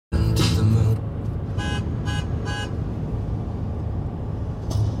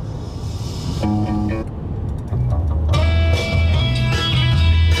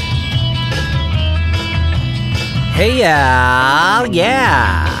Hey y'all,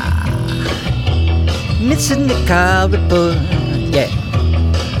 yeah. It's in the car report, yeah.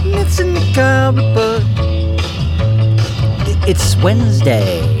 It's in the car report. It's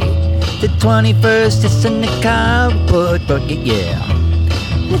Wednesday, the 21st. It's in the car report, yeah.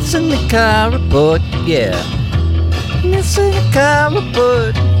 It's in the car report, yeah. It's in the car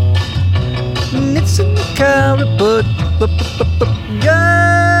report. It's in the car report, yeah.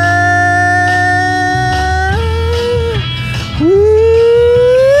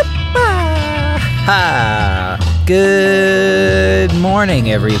 Good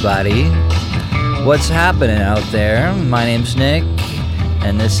morning, everybody. What's happening out there? My name's Nick,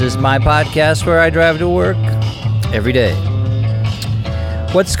 and this is my podcast where I drive to work every day.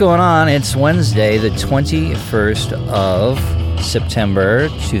 What's going on? It's Wednesday, the 21st of September,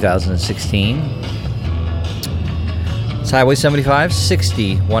 2016. It's Highway 75,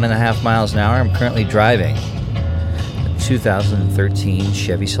 61.5 miles an hour. I'm currently driving a 2013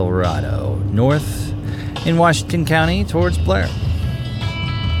 Chevy Silverado north in Washington County towards Blair.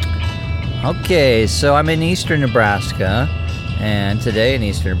 Okay, so I'm in eastern Nebraska, and today in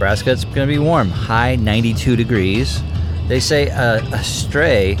eastern Nebraska it's going to be warm, high 92 degrees. They say a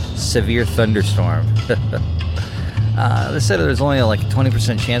stray severe thunderstorm. They said there's only like a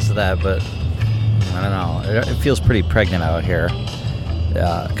 20% chance of that, but I don't know. It feels pretty pregnant out here.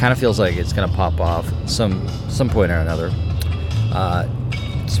 Kind of feels like it's going to pop off some point or another.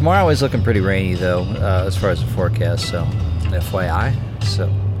 Tomorrow is looking pretty rainy, though, as far as the forecast, so FYI.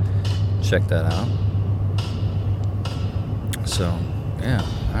 So check that out. So, yeah.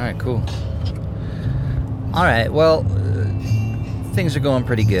 All right, cool. All right, well, things are going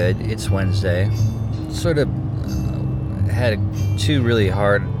pretty good. It's Wednesday. Sort of had two really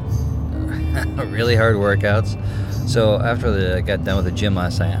hard workouts. So after I got done with the gym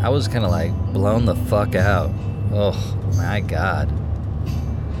last night, I was kind of like blown the fuck out. Oh my God.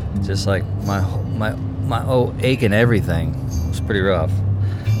 Just like my ache and everything. It's pretty rough.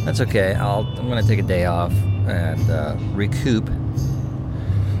 That's okay. I'm gonna take a day off and recoup,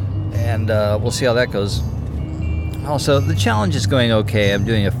 and we'll see how that goes. Also, the challenge is going okay. I'm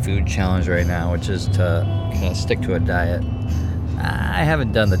doing a food challenge right now, which is to kind of stick to a diet. I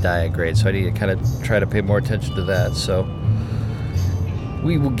haven't done the diet great, so I need to kind of try to pay more attention to that. So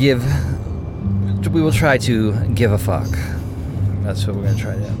we will try to give a fuck. That's what we're going to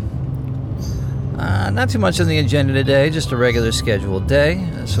try to do. Not too much on the agenda today, just a regular scheduled day.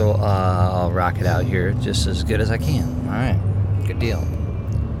 So I'll rock it out here just as good as I can. All right, good deal.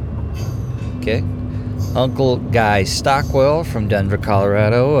 Okay. Uncle Guy Stockwell from Denver,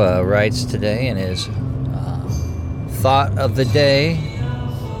 Colorado, writes today in his thought of the day.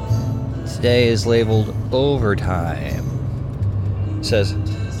 Today is labeled overtime. It says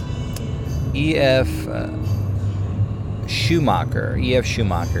E.F. Schumacher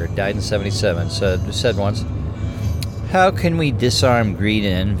died in 1977. Said once, "How can we disarm greed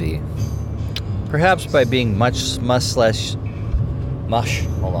and envy? Perhaps by being much less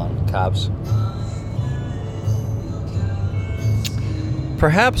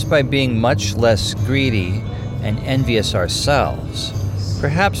Perhaps by being much less greedy and envious ourselves.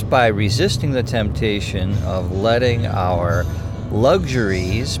 Perhaps by resisting the temptation of letting our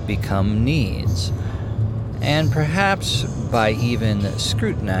luxuries become needs. And perhaps by even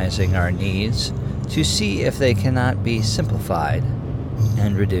scrutinizing our needs to see if they cannot be simplified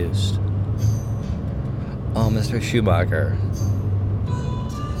and reduced." Oh, Mr. Schumacher.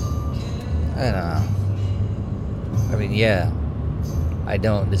 I don't know. I mean, yeah, I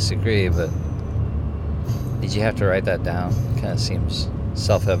don't disagree, but did you have to write that down? Kind of seems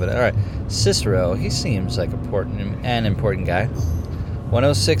self-evident. All right, Cicero, he seems like an important guy.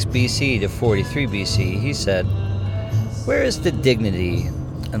 106 BC to 43 BC, he said, "Where is the dignity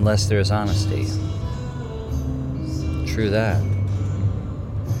unless there is honesty?" True that.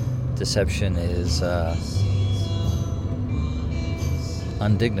 Deception is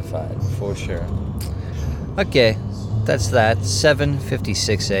undignified, for sure. Okay, that's that.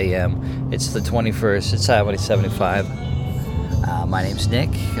 7:56 a.m. It's the 21st. It's Highway 75. My name's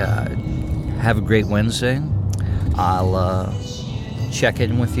Nick. Have a great Wednesday. I'll check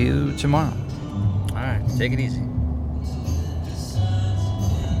in with you tomorrow. All right, take it easy.